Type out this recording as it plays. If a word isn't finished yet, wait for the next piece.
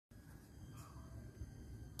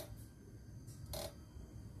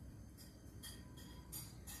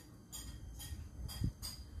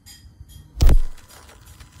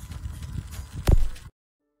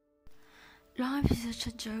Life is such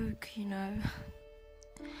a joke, you know.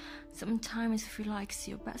 Sometimes you feel like it's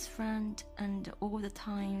your best friend, and all the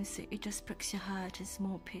times it just breaks your heart in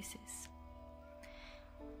small pieces.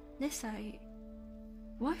 They say,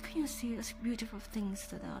 why can't you see such beautiful things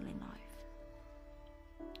that are in life?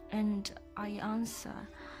 And I answer,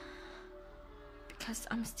 because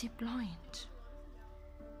I'm still blind.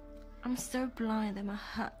 I'm so blind that my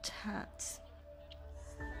heart hurts.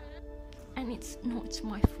 And it's not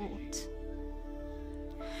my fault.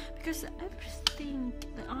 Because everything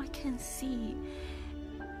that I can see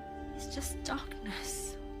is just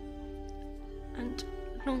darkness and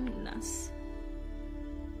loneliness.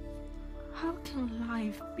 How can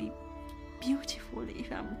life be beautiful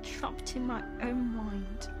if I'm trapped in my own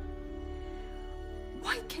mind?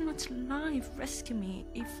 Why cannot life rescue me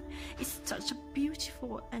if it's such a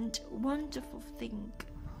beautiful and wonderful thing?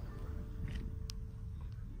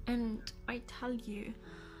 And I tell you,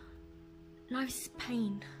 life is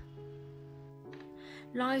pain.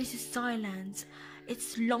 Life is silence.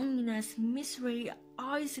 It's loneliness, misery,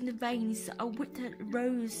 eyes in the veins, a withered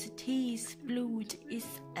rose, tears, blood is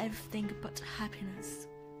everything but happiness.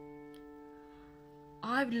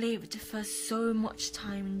 I've lived for so much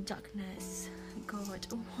time in darkness. God,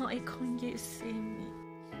 why can't you see me?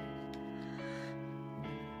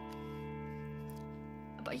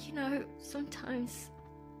 But you know, sometimes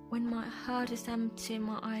when my heart is empty and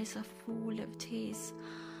my eyes are full of tears,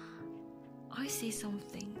 I see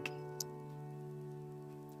something,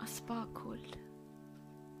 a sparkle.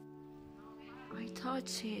 I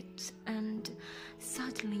touch it and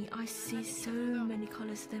suddenly I see so many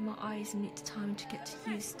colors that my eyes need time to get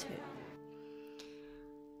used to.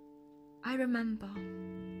 I remember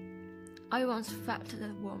I once felt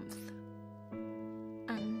the warmth,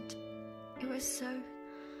 and it was so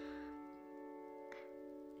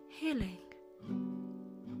healing.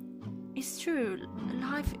 It's true,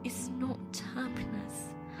 life is not happiness.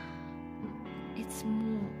 It's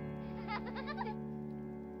more.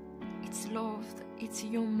 It's love, it's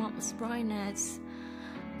your mom's brightness.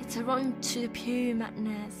 It's a run to pure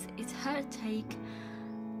madness. It's heartache,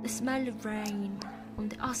 the smell of rain on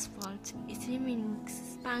the asphalt. It's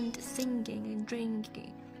evenings spent singing and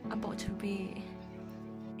drinking a bottle of beer.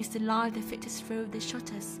 It's the light that fits through the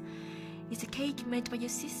shutters. It's a cake made by your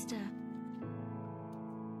sister.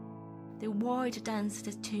 The wild dance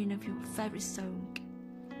to the tune of your favorite song.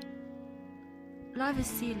 Life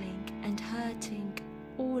is healing and hurting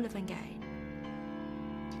all of again.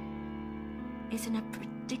 It's an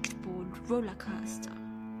unpredictable roller coaster.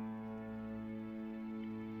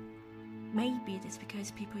 Maybe that's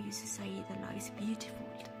because people used to say that life is beautiful.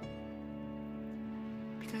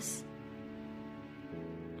 Because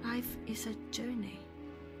life is a journey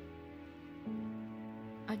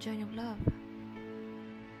of love.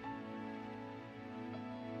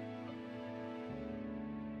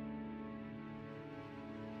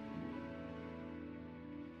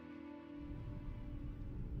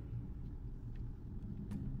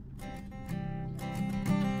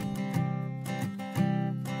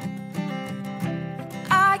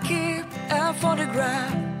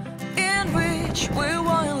 Photograph in which we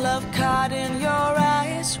were in love, caught in your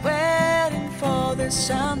eyes, waiting for the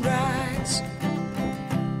sunrise.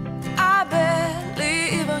 I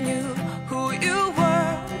barely even knew who you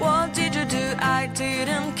were. What did you do? I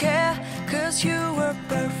didn't care, 'cause you were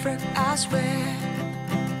perfect, I swear.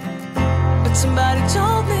 But somebody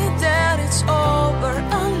told me that it's over.